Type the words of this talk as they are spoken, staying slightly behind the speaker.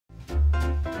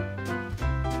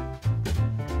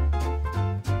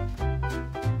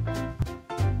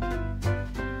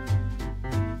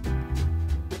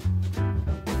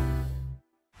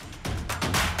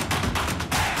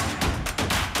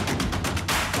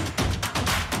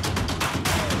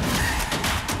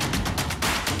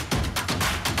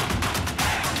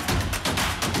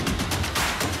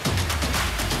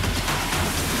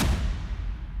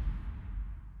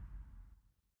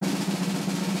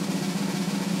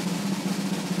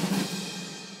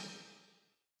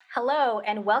Hello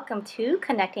and welcome to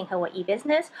Connecting Hawaii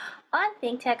Business on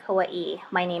ThinkTech Hawaii.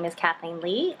 My name is Kathleen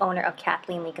Lee, owner of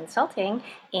Kathleen Lee Consulting,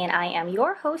 and I am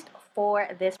your host for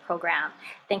this program.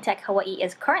 ThinkTech Hawaii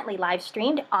is currently live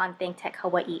streamed on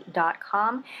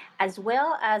thinktechhawaii.com as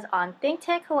well as on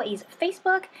ThinkTech Hawaii's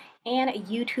Facebook and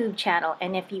YouTube channel.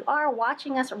 And if you are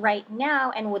watching us right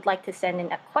now and would like to send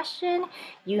in a question,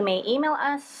 you may email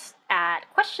us at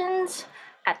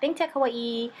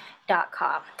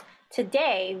questions@thinktechhawaii.com.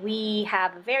 Today, we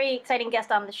have a very exciting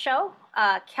guest on the show,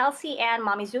 Kelsey Ann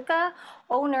Mamizuka,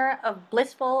 owner of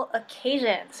Blissful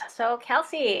Occasions. So,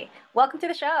 Kelsey, welcome to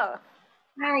the show.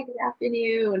 Hi, good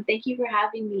afternoon. Thank you for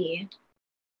having me.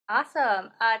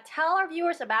 Awesome. Tell our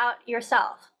viewers about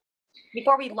yourself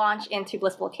before we launch into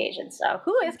Blissful Occasions. So,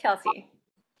 who is Kelsey?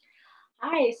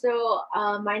 Hi,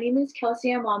 my name is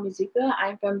Kelsey Ann Mamizuka.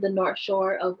 I'm from the North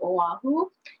Shore of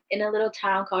Oahu in a little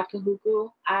town called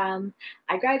Kahuku.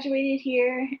 I graduated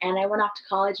here and I went off to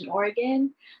college in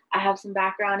Oregon. I have some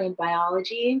background in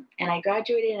biology and I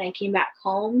graduated and I came back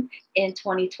home in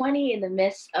 2020 in the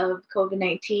midst of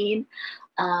COVID-19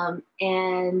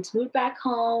 and moved back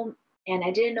home. And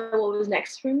I didn't know what was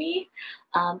next for me,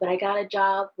 but I got a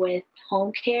job with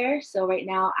home care. So right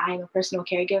now I'm a personal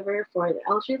caregiver for the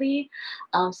elderly.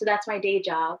 So that's my day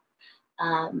job.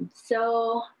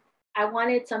 So I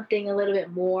wanted something a little bit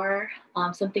more,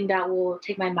 something that will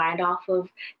take my mind off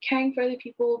of caring for other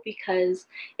people because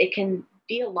it can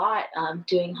be a lot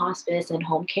doing hospice and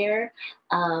home care.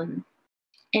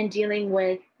 And dealing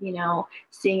with,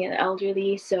 seeing an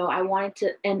elderly. So I wanted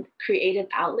to and create an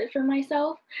outlet for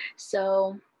myself.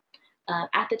 So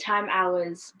at the time I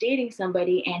was dating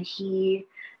somebody and he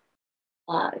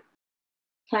uh,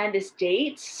 planned this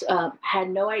date, had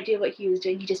no idea what he was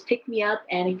doing. He just picked me up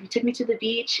and he took me to the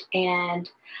beach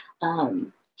and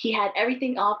he had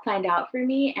everything all planned out for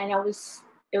me. And it was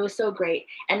so great.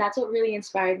 And that's what really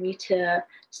inspired me to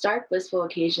start Blissful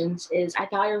Occasions is I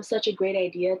thought it was such a great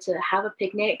idea to have a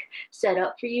picnic set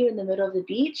up for you in the middle of the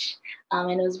beach.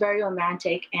 And it was very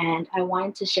romantic and I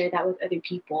wanted to share that with other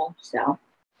people. So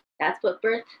that's what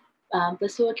birthed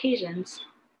Blissful Occasions.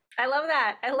 I love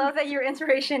that. I love that your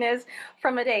inspiration is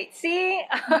from a date. See,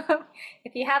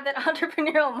 if you have that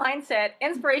entrepreneurial mindset,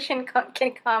 inspiration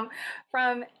can come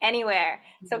from anywhere.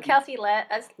 So, Kelsey, let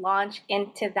us launch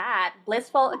into that.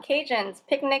 Blissful Occasions,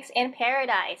 Picnics in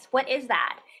Paradise. What is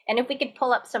that? And if we could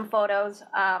pull up some photos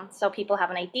so people have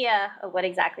an idea of what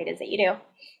exactly it is that you do.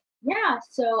 Yeah,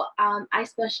 I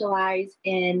specialize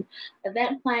in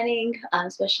event planning,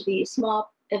 especially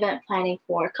small event planning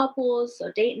for couples, so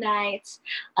date nights.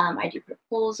 I do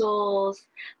proposals,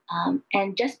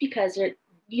 and just because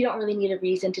you don't really need a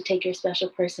reason to take your special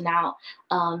person out.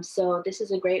 So this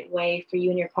is a great way for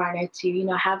you and your partner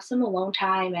to, have some alone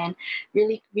time and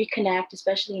really reconnect,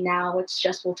 especially now with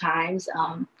stressful times.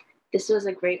 This was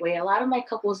a great way. A lot of my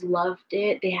couples loved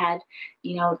it. They had,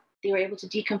 they were able to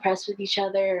decompress with each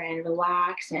other and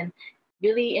relax and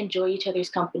really enjoy each other's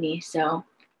company. So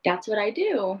that's what I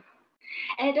do.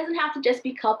 And it doesn't have to just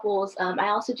be couples. I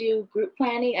also do group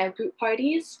planning. I have group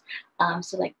parties.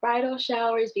 So like bridal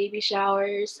showers, baby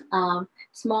showers,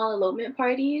 small elopement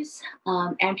parties,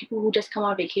 and people who just come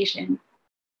on vacation.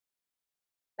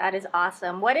 That is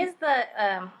awesome. What is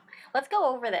let's go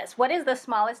over this. What is the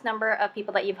smallest number of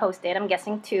people that you've hosted? I'm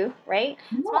guessing two, right?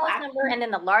 No, Smallest number actually, and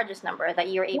then the largest number that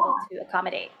you're able yeah. to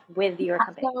accommodate with your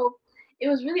company. So it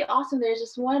was really awesome. There's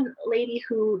this one lady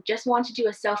who just wanted to do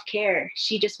a self care.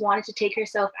 She just wanted to take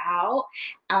herself out.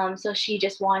 So she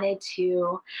just wanted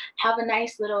to have a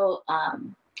nice little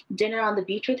dinner on the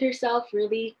beach with herself,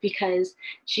 really, because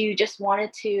she just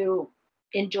wanted to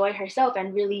enjoy herself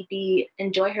and really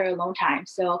enjoy her alone time.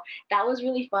 So that was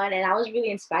really fun. And I was really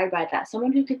inspired by that.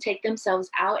 Someone who could take themselves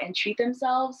out and treat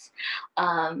themselves.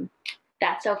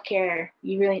 That self-care,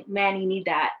 you need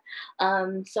that.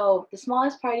 So the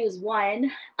smallest party was one,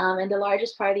 and the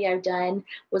largest party I've done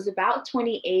was about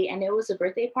 28, and it was a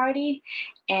birthday party.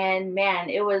 And man,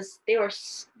 they were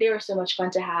so much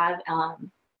fun to have.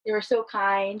 They were so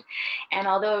kind, and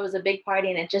although it was a big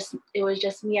party and it was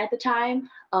just me at the time,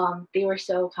 they were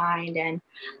so kind and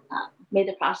made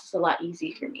the process a lot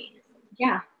easy for me.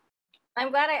 Yeah. I'm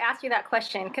glad I asked you that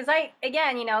question because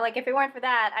again, like if it weren't for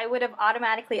that, I would have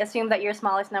automatically assumed that your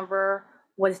smallest number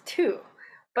was two.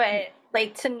 But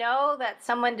like to know that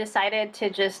someone decided to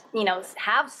just,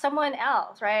 have someone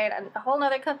else, right? A whole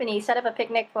nother company set up a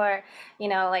picnic for,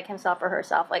 like himself or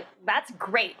herself. Like that's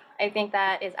great. I think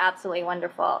that is absolutely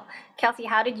wonderful. Kelsey,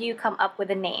 how did you come up with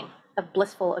the name of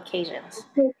Blissful Occasions?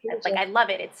 Like I love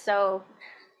it. It's so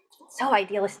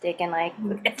idealistic and like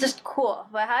it's just cool.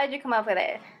 But how did you come up with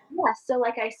it? Yeah, so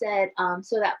like I said,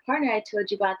 so that partner I told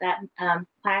you about that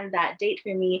planned that date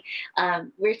for me.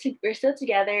 We're still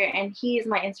together, and he is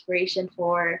my inspiration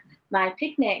for my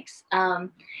picnics.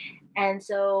 And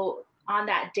so on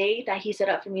that date that he set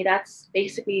up for me, that's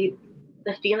basically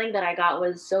the feeling that I got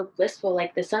was so blissful.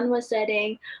 Like the sun was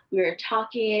setting, we were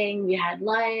talking, we had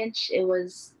lunch. It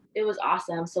was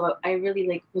awesome. So I really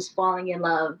like was falling in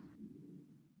love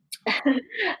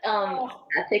Oh.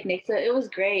 at picnic. So it was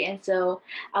great. And so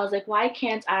I was like, why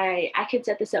can't I could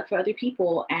set this up for other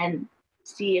people and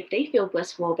see if they feel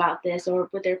blissful about this or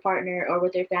with their partner or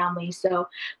with their family. So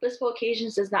blissful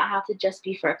occasions does not have to just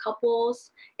be for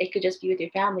couples. It could just be with your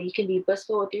family. You can be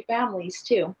blissful with your families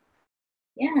too.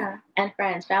 Yeah. And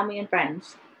friends, family and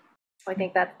friends. I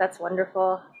think that's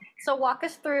wonderful. So walk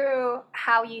us through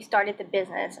how you started the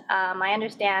business. I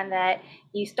understand that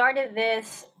you started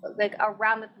this like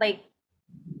around like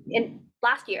in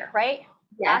last year, right?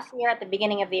 Yes. Last year at the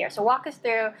beginning of the year. So walk us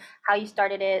through how you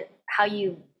started it, how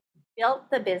you built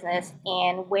the business,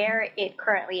 and where it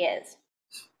currently is.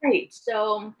 Right.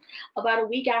 So about a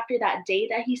week after that date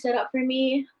that he set up for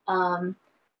me,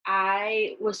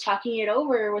 I was talking it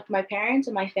over with my parents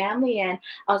and my family, and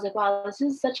I was like, "Wow, this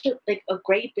is such a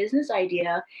great business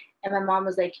idea." And my mom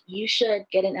was like, "You should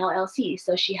get an LLC."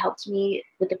 So she helped me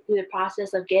with through the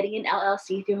process of getting an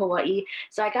LLC through Hawaii.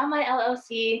 So I got my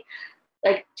LLC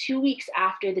like 2 weeks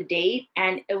after the date,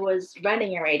 and it was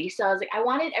running already. So I was like, I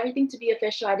wanted everything to be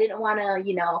official. I didn't want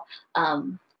to,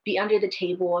 be under the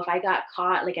table. If I got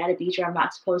caught like at a beach where I'm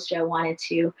not supposed to, I wanted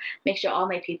to make sure all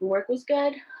my paperwork was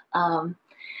good.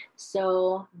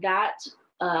 So that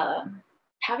uh,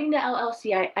 having the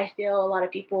LLC, I feel a lot of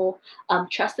people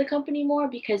trust the company more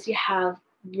because you have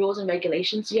rules and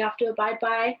regulations you have to abide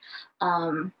by.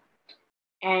 Um,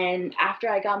 and after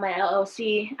I got my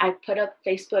LLC, I put up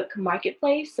Facebook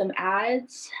Marketplace, some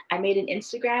ads. I made an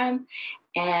Instagram,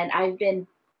 and I've been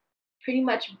pretty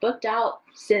much booked out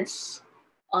since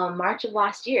March of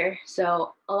last year.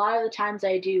 So a lot of the times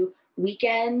I do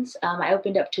weekends. I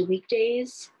opened up to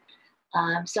weekdays.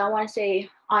 So I want to say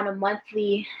on a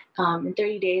monthly, in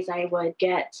 30 days, I would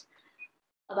get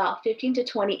about 15 to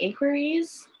 20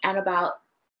 inquiries and about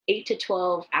 8 to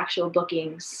 12 actual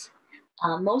bookings,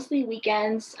 mostly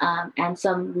weekends and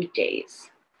some weekdays.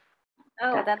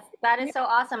 Oh, That, that is so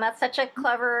awesome. That's such a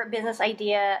clever business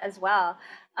idea as well.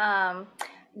 Um,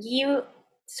 you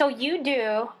so you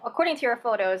do, according to your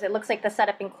photos, it looks like the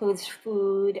setup includes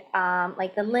food,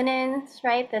 like the linens,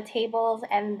 right? The tables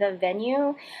and the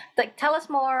venue. Like, tell us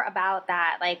more about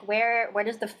that. Like, where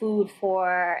does the food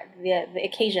for the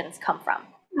occasions come from?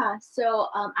 yeah, so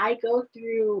I go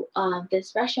through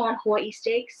this restaurant, Hawaii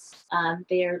Steaks.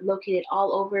 They're located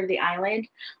all over the island,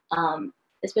 um,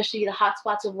 especially the hot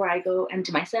spots of where I go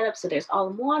into my setup. So there's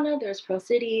Ala Moana, there's Pearl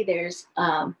City, there's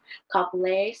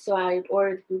Kapolei. So I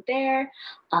order the food there,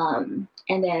 and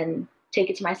then take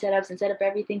it to my setups and set up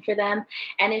everything for them.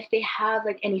 And if they have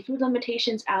like any food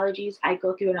limitations, allergies, I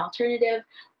go through an alternative.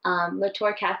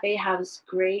 Latour Cafe has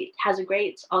a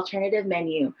great alternative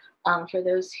menu for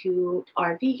those who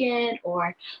are vegan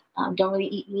or don't really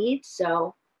eat meat.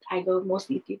 So I go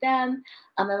mostly through them.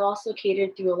 I've also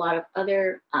catered through a lot of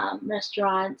other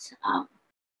restaurants,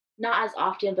 not as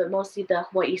often, but mostly the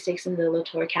Hawaii Steaks and the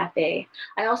Latour Cafe.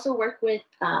 I also work with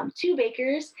two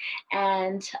bakers,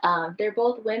 and they're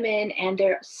both women, and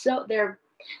their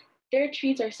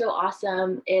treats are so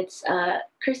awesome. It's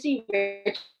Chrissy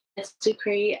Rich to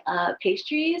create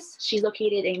pastries. She's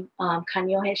located in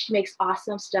Kaneohe. She makes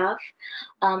awesome stuff,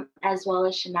 as well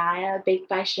as Shania. Baked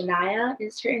by Shania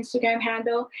is her Instagram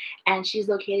handle, and she's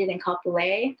located in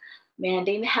Kapolei. Man,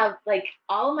 they have like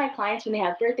all of my clients when they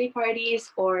have birthday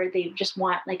parties or they just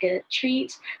want like a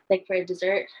treat, like for a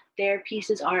dessert. Their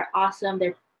pieces are awesome.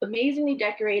 They're amazingly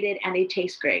decorated and they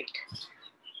taste great.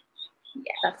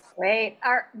 That's great.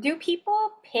 Do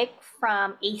people pick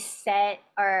from a set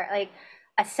or like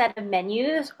a set of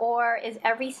menus, or is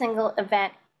every single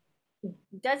event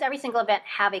does every single event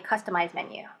have a customized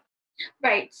menu?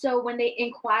 Right. So when they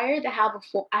inquire, I have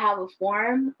a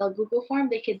form, a Google form.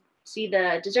 They could see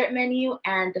the dessert menu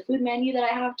and the food menu that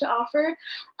I have to offer.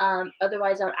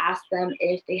 Otherwise, I would ask them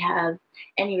if they have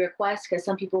any requests because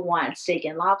some people want steak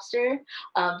and lobster,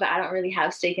 but I don't really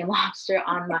have steak and lobster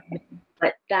on my menu.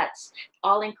 But that's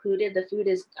all included. The food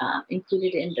is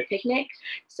included in the picnic.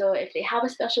 So if they have a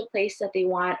special place that they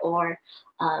want, or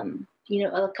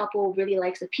a couple really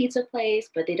likes a pizza place,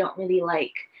 but they don't really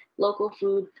like local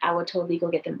food, I would totally go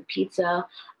get them the pizza.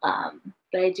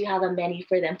 But I do have a menu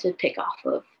for them to pick off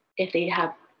of if they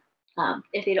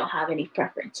don't have any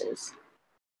preferences.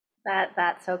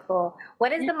 That's so cool.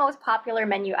 What is Yeah, the most popular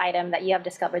menu item that you have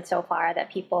discovered so far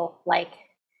that people right.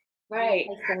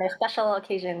 in their special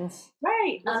occasions,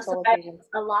 Right. So blissful occasions?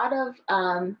 a lot of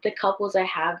the couples I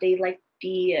have, they like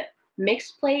the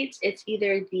mixed plates. It's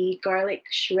either the garlic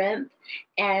shrimp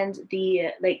and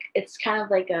the like. It's kind of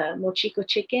like a mochiko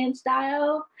chicken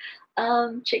style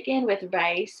chicken with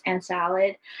rice and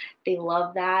salad. They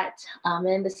love that.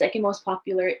 And the second most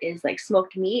popular is like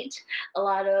smoked meat. A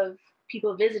lot of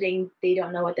people visiting, they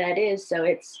don't know what that is, so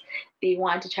it's they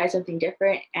want to try something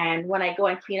different. And when I go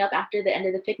and clean up after the end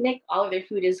of the picnic, all of their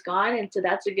food is gone, and so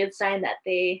that's a good sign that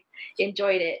they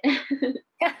enjoyed it.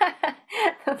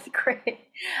 That's great.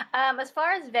 As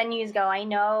far as venues go, I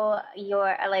know or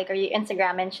your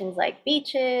Instagram mentions like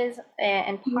beaches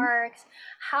and parks.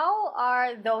 How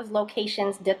are those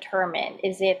locations determined?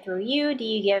 Is it through you? Do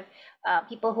you give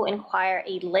people who inquire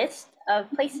a list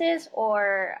of places,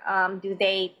 or do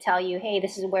they tell you, hey,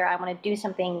 this is where I want to do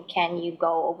something. Can you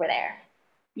go over there?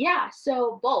 Yeah,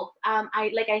 so both.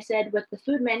 I like I said with the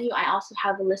food menu, I also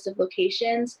have a list of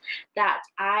locations that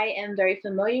I am very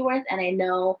familiar with, and I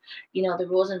know, the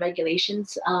rules and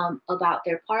regulations about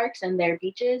their parks and their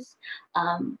beaches.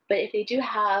 But if they do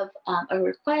have a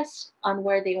request on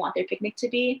where they want their picnic to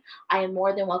be, I am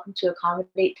more than welcome to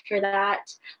accommodate for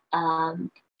that.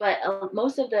 But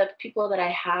most of the people that I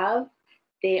have,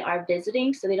 they are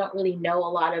visiting, so they don't really know a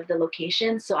lot of the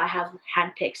locations. So I have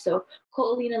handpicked. So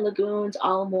Ko'olina Lagoons,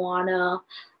 Ala Moana,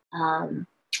 um,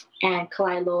 and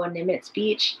Kalaeloa Nimitz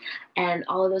Beach. And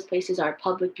all of those places are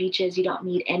public beaches. You don't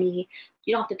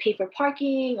have to pay for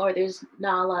parking, or there's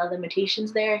not a lot of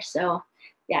limitations there. So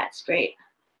yeah, it's great.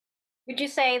 Would you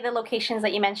say the locations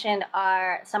that you mentioned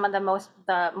are some of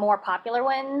the more popular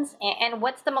ones? And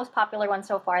what's the most popular one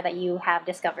so far that you have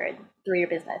discovered through your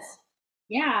business?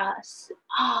 Yes.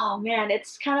 Oh man,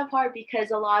 it's kind of hard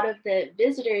because a lot of the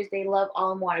visitors, they love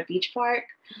Ala Moana Beach Park.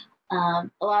 A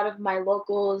lot of my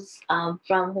locals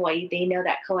from Hawaii, they know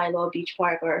that Kalaeloa Beach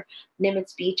Park or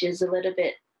Nimitz Beach is a little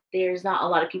bit, there's not a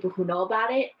lot of people who know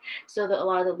about it. So a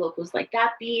lot of the locals like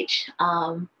that beach.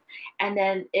 And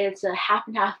then it's a half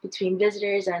and half between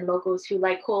visitors and locals who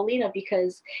like Ko'olina,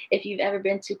 because if you've ever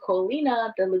been to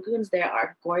Ko'olina, the lagoons there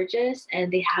are gorgeous and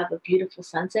they have a beautiful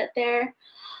sunset there.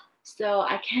 So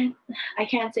I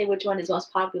can't say which one is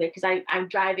most popular because I'm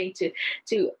driving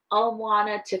to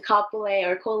Moana to Kapolei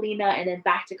or Kolina and then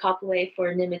back to Kapolei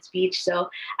for Nimitz Beach. So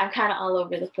I'm kind of all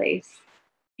over the place.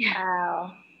 Yeah,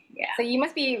 Wow. yeah, So you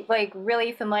must be like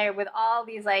really familiar with all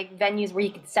these like venues where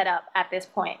you could set up at this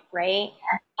point, right?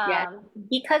 yeah.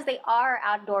 Because they are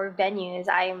outdoor venues,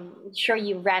 I'm sure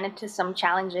you ran into some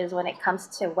challenges when it comes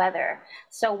to weather.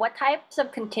 So what types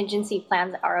of contingency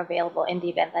plans are available in the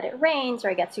event that it rains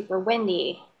or it gets super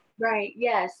windy? Right.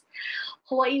 Yes.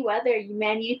 Hawaii weather,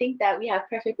 man, you think that we have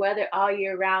perfect weather all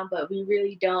year round, but we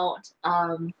really don't.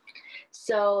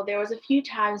 So there was a few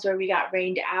times where we got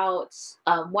rained out.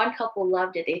 One couple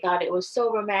loved it. They thought it was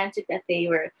so romantic that they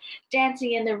were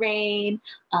dancing in the rain.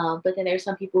 But then there's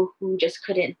some people who just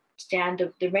couldn't stand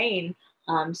the rain.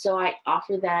 So I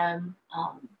offer them,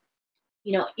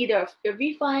 either a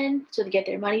refund so to get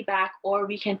their money back, or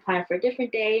we can plan for a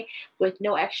different day with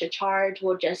no extra charge.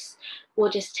 We'll just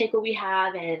take what we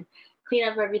have and clean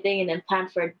up everything and then plan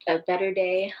for a better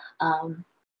day.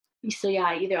 So yeah,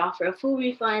 I either offer a full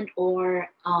refund or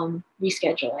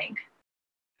rescheduling.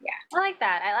 Yeah. I like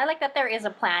that. I like that there is a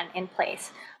plan in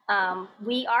place.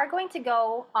 We are going to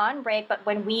go on break, but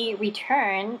when we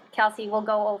return, Kelsey will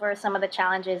go over some of the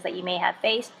challenges that you may have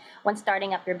faced when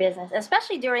starting up your business,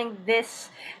 especially during this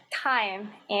time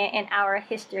in our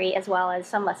history, as well as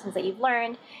some lessons that you've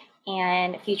learned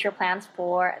and future plans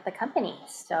for the company.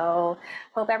 So,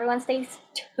 hope everyone stays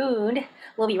tuned.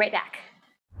 We'll be right back.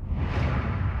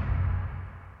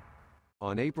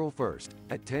 On April 1st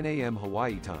at 10 a.m.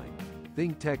 Hawaii time,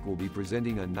 ThinkTech will be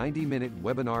presenting a 90-minute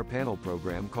webinar panel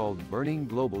program called Burning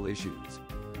Global Issues.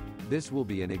 This will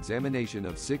be an examination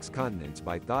of 6 continents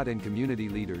by thought and community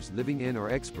leaders living in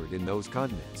or expert in those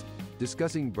continents,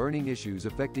 discussing burning issues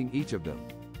affecting each of them,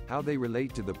 how they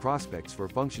relate to the prospects for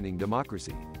functioning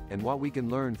democracy, and what we can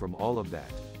learn from all of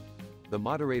that. The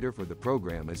moderator for the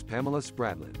program is Pamela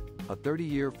Spratlin, a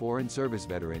 30-year foreign service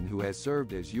veteran who has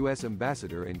served as U.S.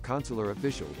 ambassador and consular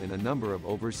official in a number of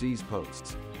overseas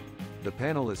posts. The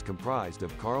panel is comprised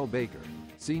of Carl Baker,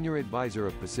 Senior Advisor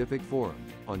of Pacific Forum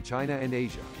on China and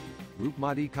Asia,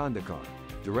 Rupmati Kandakar,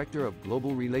 Director of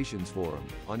Global Relations Forum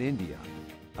on India,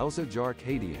 Elsa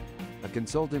Jark-Hadian, a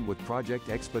consultant with Project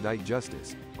Expedite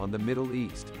Justice on the Middle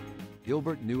East,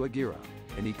 Gilbert Nuagira,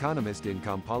 an economist in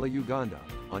Kampala, Uganda,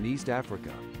 on East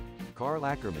Africa, Carl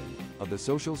Ackerman, of the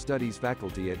Social Studies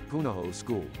faculty at Punahou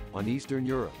School, on Eastern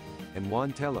Europe, and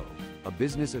Juan Tello, a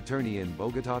business attorney in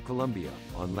Bogota, Colombia,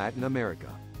 on Latin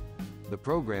America. The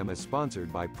program is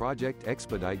sponsored by Project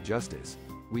Expedite Justice.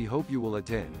 We hope you will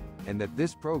attend, and that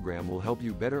this program will help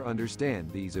you better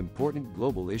understand these important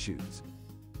global issues.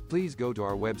 Please go to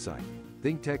our website,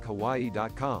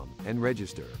 thinktechhawaii.com, and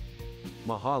register.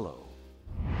 Mahalo.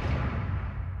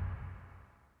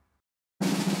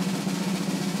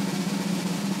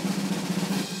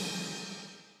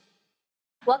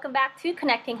 Welcome back to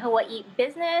Connecting Hawaii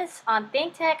Business on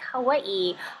ThinkTech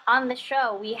Hawaii. On the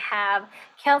show, we have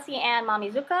Kelsey Ann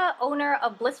Mamizuka, owner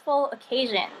of Blissful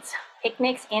Occasions,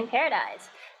 Picnics in Paradise.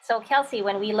 So Kelsey,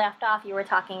 when we left off, you were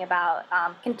talking about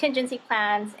contingency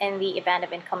plans in the event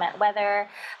of inclement weather.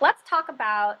 Let's talk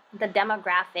about the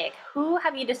demographic. Who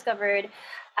have you discovered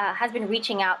has been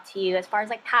reaching out to you as far as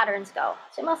like patterns go?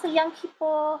 So mostly young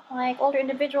people, like older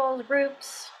individuals,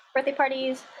 groups, birthday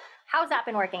parties. How's that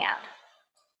been working out?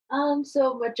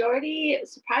 So majority,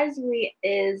 surprisingly,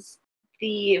 is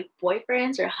the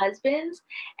boyfriends or husbands,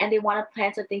 and they want to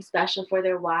plan something special for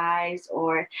their wives,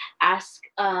 or ask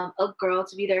a girl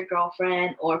to be their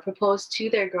girlfriend, or propose to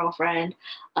their girlfriend.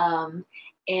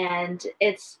 And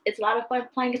it's a lot of fun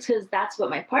planning because that's what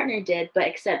my partner did, but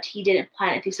except he didn't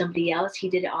plan it through somebody else. He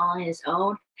did it all on his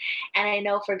own. And I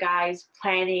know for guys,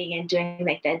 planning and doing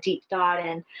like that deep thought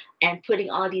and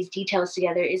putting all these details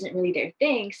together isn't really their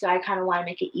thing. So I kind of want to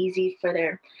make it easy for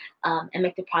their and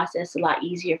make the process a lot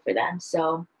easier for them.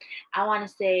 So I want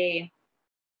to say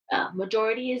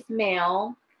majority is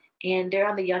male, and they're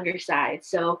on the younger side.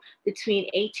 So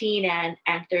between 18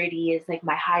 and 30 is like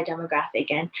my high demographic,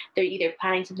 and they're either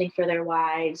planning something for their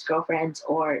wives, girlfriends,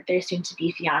 or their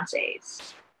soon-to-be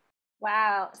fiancés.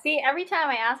 Wow. See, every time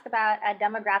I ask about a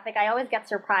demographic, I always get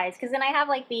surprised because then I have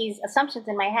like these assumptions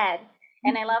in my head,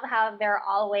 and I love how they're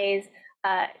always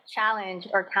challenged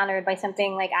or countered by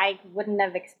something like I wouldn't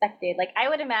have expected. Like I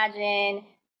would imagine,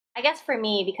 I guess for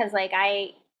me, because like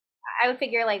I would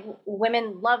figure like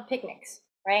women love picnics,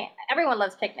 right? Everyone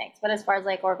loves picnics, but as far as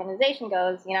like organization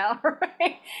goes, you know,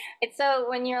 right? It's so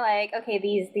when you're like, okay,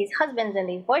 these husbands and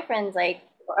these boyfriends like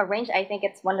arrange, I think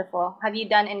it's wonderful. Have you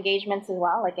done engagements as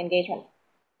well, like engagement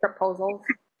proposals?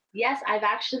 Yes, I've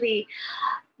actually,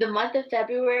 the month of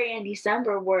February and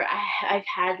December where I've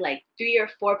had like 3 or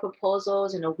 4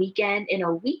 proposals in a weekend, and it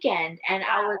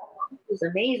was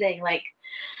amazing. Like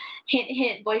hint,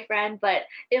 hint, boyfriend, but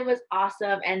it was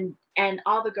awesome. And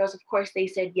all the girls, of course, they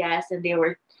said yes, and they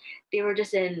were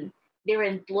just they were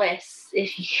in bliss,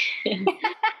 if you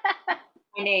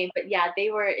my name. But yeah,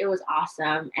 it was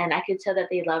awesome, and I could tell that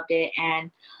they loved it.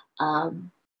 And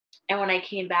when I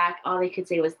came back, all they could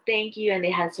say was thank you, and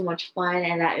they had so much fun,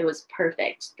 and that it was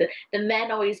perfect. The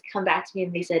men always come back to me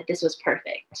and they said this was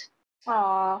perfect.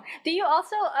 Oh, do you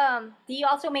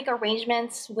also make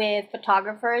arrangements with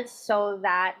photographers so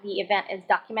that the event is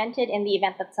documented in the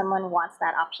event that someone wants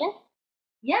that option?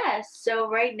 Yes. So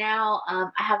right now, I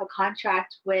have a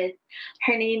contract with.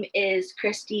 Her name is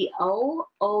Christy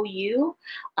OU,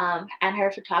 and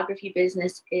her photography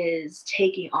business is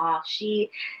taking off. She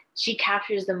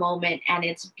captures the moment, and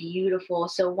it's beautiful.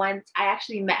 So once I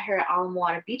actually met her at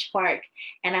Alamoana Beach Park,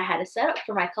 and I had a setup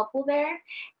for my couple there,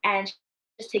 and she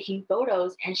was taking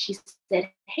photos, and she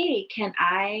said, "Hey, can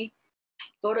I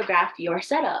photograph your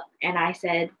setup?" And I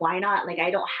said, why not? Like, I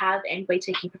don't have anybody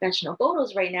taking professional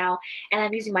photos right now, and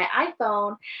I'm using my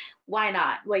iPhone. Why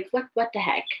not? Like, what the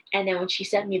heck? And then when she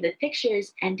sent me the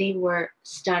pictures, and they were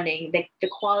stunning. The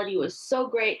quality was so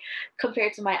great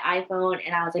compared to my iPhone,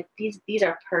 and I was like, these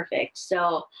are perfect.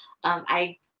 So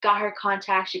I got her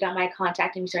contact, she got my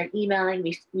contact, and we started emailing.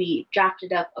 We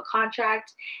drafted up a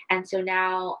contract, and so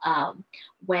now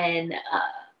when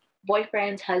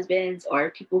boyfriends, husbands,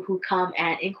 or people who come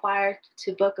and inquire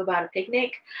to book about a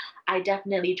picnic, I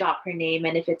definitely drop her name.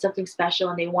 And if it's something special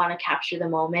and they want to capture the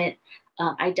moment,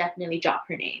 I definitely drop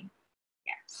her name.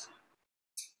 Yes.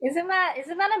 Isn't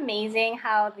that amazing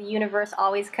how the universe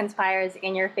always conspires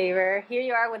in your favor? Here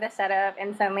you are with a setup,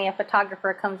 and suddenly a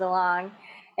photographer comes along,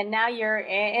 and now you're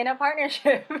in a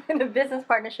partnership, in a business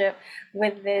partnership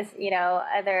with this,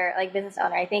 other like business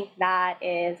owner. I think that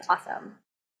is awesome.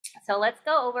 So let's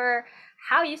go over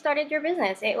how you started your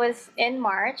business. It was in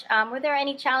March. Were there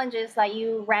any challenges that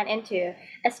you ran into,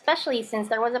 especially since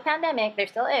there was a pandemic? There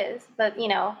still is, but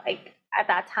like at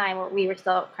that time we were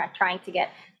still trying to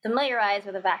get familiarized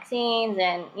with the vaccines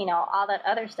and all that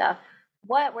other stuff.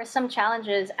 What were some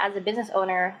challenges as a business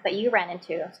owner that you ran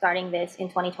into starting this in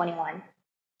 2021?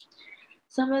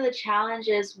 Some of the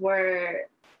challenges were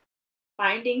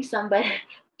finding somebody,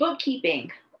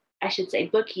 bookkeeping, I should say,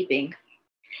 bookkeeping.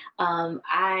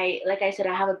 Like I said,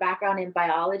 I have a background in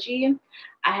biology.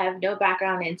 I have no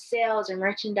background in sales or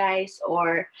merchandise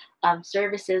or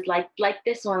services like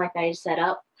this one, like I set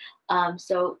up.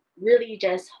 So really,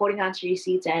 just holding on to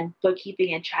receipts and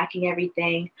bookkeeping and tracking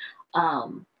everything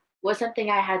um, was something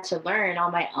I had to learn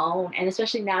on my own. And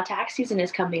especially now, tax season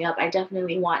is coming up. I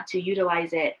definitely want to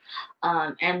utilize it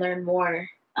and learn more.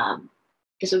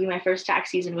 This will be my first tax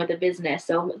season with a business.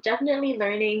 So definitely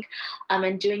learning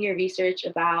and doing your research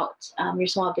about your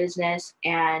small business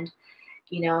and,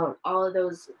 all of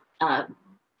um,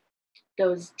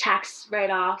 those tax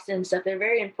write-offs and stuff. They're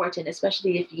very important,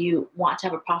 especially if you want to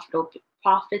have a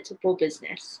profitable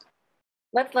business.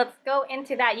 Let's go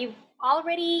into that. You've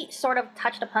already sort of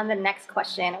touched upon the next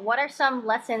question. What are some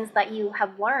lessons that you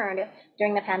have learned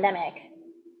during the pandemic?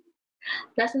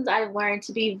 Lessons I've learned: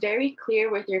 to be very clear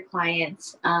with your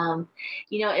clients.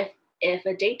 If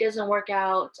a date doesn't work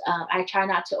out, I try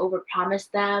not to overpromise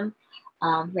them.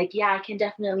 Like, yeah, I can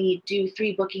definitely do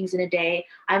 3 bookings in a day.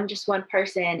 I'm just one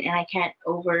person, and I can't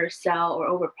oversell or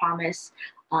overpromise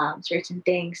certain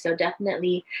things. So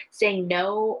definitely saying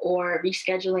no or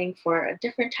rescheduling for a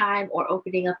different time or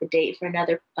opening up a date for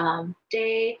another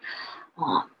day.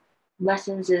 Um,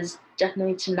 Lessons is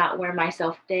definitely to not wear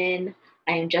myself thin.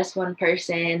 I am just one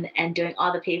person and doing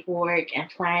all the paperwork and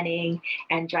planning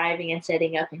and driving and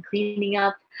setting up and cleaning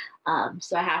up.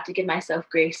 So I have to give myself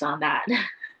grace on that.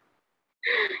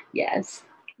 Yes.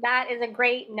 That is a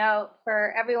great note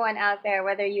for everyone out there,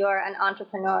 whether you are an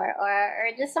entrepreneur or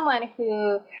just someone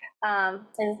who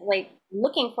is like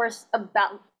looking for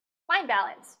find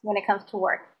balance when it comes to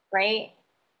work, right?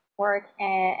 Work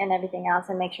and everything else,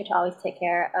 and make sure to always take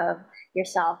care of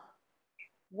yourself.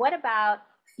 What about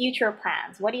future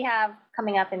plans? What do you have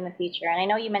coming up in the future? And I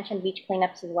know you mentioned beach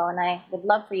cleanups as well, and I would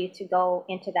love for you to go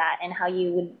into that and how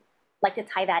you would like to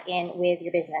tie that in with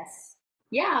your business.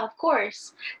 Yeah, of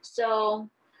course. So,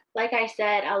 like I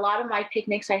said, a lot of my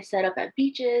picnics I set up at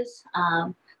beaches,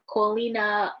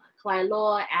 Kolina,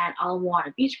 Kailoa, and Ala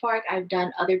Moana Beach Park. I've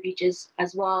done other beaches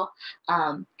as well.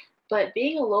 Um, but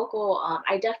being a local,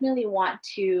 I definitely want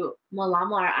to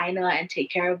malama our aina and take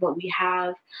care of what we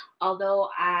have. Although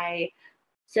I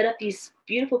set up these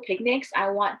beautiful picnics, I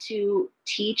want to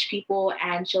teach people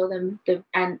and show them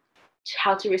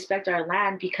how to respect our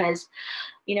land, because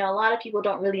a lot of people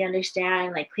don't really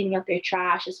understand like cleaning up their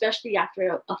trash, especially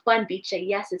after a fun beach day.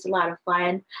 Yes, it's a lot of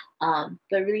fun,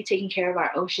 but really taking care of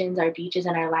our oceans, our beaches,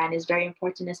 and our land is very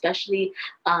important, especially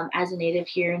as a native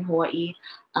here in Hawaii.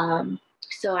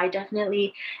 So I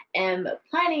definitely am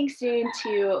planning soon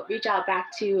to reach out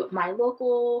back to my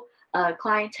local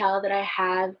clientele that I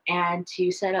have and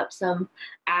to set up some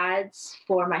ads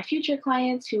for my future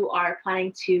clients who are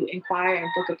planning to inquire and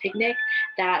book a picnic,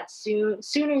 that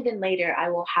sooner than later I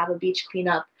will have a beach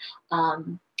cleanup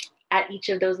at each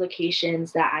of those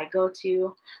locations that I go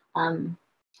to,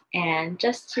 and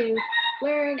just to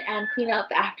learn and clean up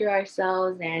after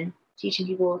ourselves and teaching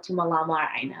people to malama our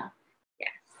aina. Yes.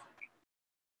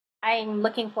 I'm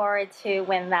looking forward to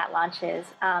when that launches.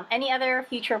 Any other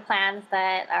future plans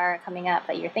that are coming up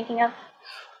that you're thinking of?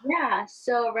 Yeah,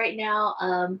 so right now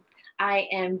I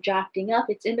am drafting up.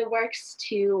 It's in the works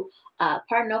to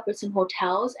partner up with some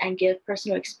hotels and give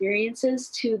personal experiences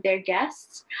to their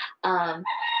guests. Um,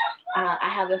 I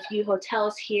have a few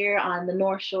hotels here on the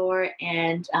North Shore,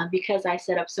 and because I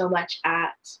set up so much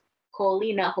at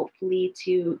Ko'olina, hopefully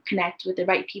to connect with the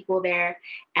right people there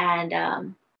and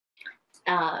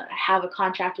have a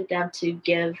contract with them to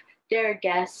give their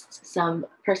guests some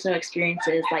personal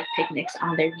experiences like picnics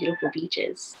on their beautiful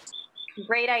beaches.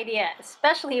 Great idea,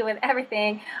 especially with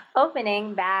everything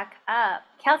opening back up.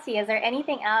 Kelsey, is there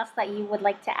anything else that you would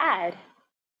like to add?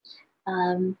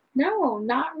 No,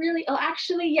 not really. Oh,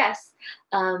 actually, yes.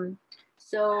 Um,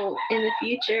 so in the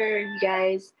future, you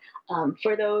guys,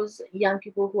 for those young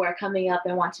people who are coming up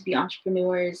and want to be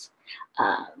entrepreneurs,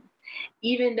 um,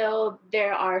 even though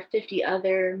there are 50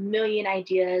 other million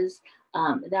ideas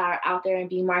that are out there and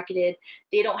being marketed,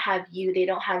 they don't have you, they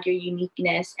don't have your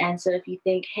uniqueness. And so if you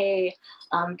think, hey,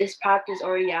 this product is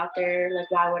already out there, like,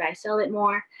 why would I sell it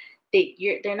more?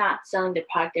 They're not selling the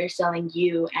product, they're selling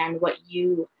you and what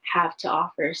you have to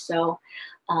offer. So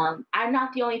I'm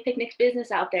not the only picnic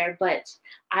business out there, but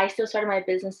I still started my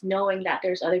business knowing that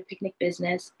there's other picnic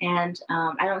business, and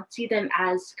I don't see them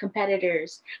as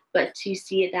competitors, but to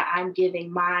see it that I'm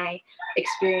giving my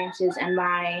experiences and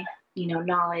my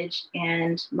knowledge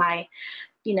and my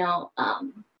you know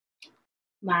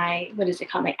my what is it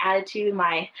called, my attitude,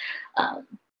 um,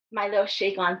 my little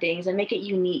shake on things, and make it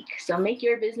unique. So make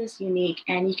your business unique,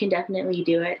 and you can definitely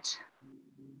do it.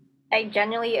 I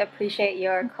genuinely appreciate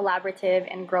your collaborative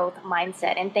and growth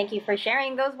mindset, and thank you for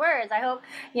sharing those words. I hope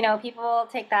people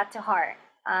take that to heart.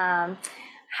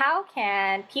 How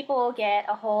can people get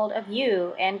a hold of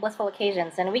you and Blissful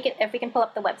Occasions? And if we can pull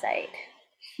up the website.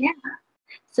 Yeah.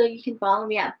 So you can follow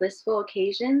me at Blissful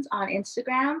Occasions on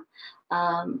Instagram.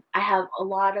 I have a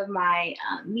lot of my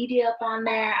media up on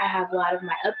there. I have a lot of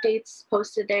my updates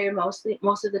posted there most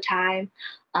of the time.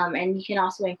 And you can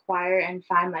also inquire and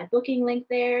find my booking link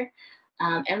there.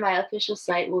 And my official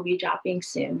site will be dropping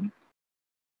soon.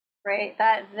 Great.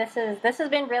 This has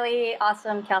been really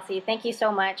awesome, Kelsey. Thank you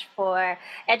so much for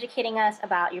educating us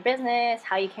about your business,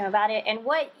 how you came about it, and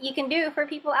what you can do for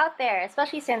people out there,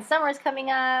 especially since summer is coming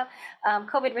up,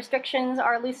 COVID restrictions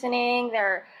are loosening.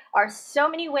 There are so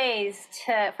many ways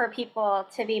for people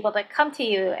to be able to come to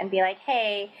you and be like,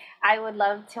 hey, I would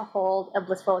love to hold a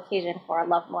blissful occasion for a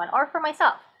loved one or for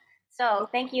myself. So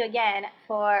thank you again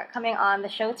for coming on the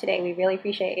show today. We really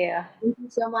appreciate you. Thank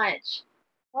you so much.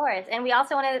 Of course. And we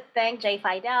also want to thank Jay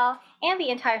Fidel and the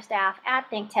entire staff at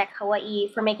ThinkTech Hawaii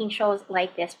for making shows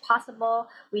like this possible.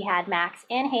 We had Max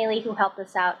and Haley who helped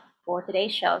us out for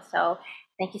today's show. So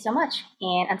thank you so much.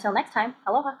 And until next time,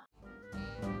 aloha.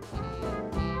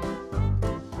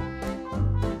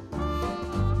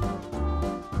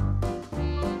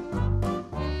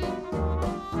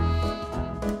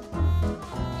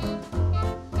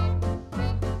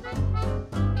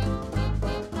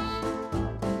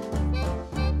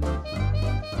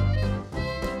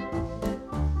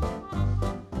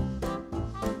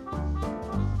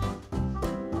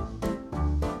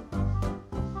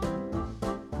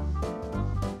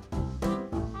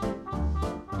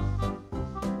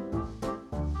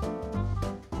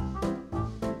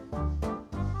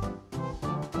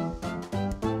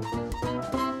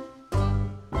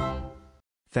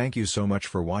 Thank you so much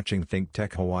for watching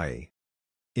ThinkTech Hawaii.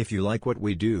 If you like what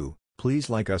we do, please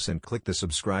like us and click the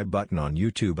subscribe button on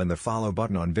YouTube and the follow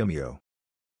button on Vimeo.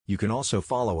 You can also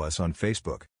follow us on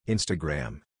Facebook,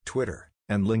 Instagram, Twitter,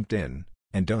 and LinkedIn,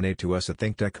 and donate to us at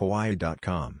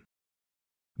thinktechhawaii.com.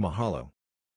 Mahalo.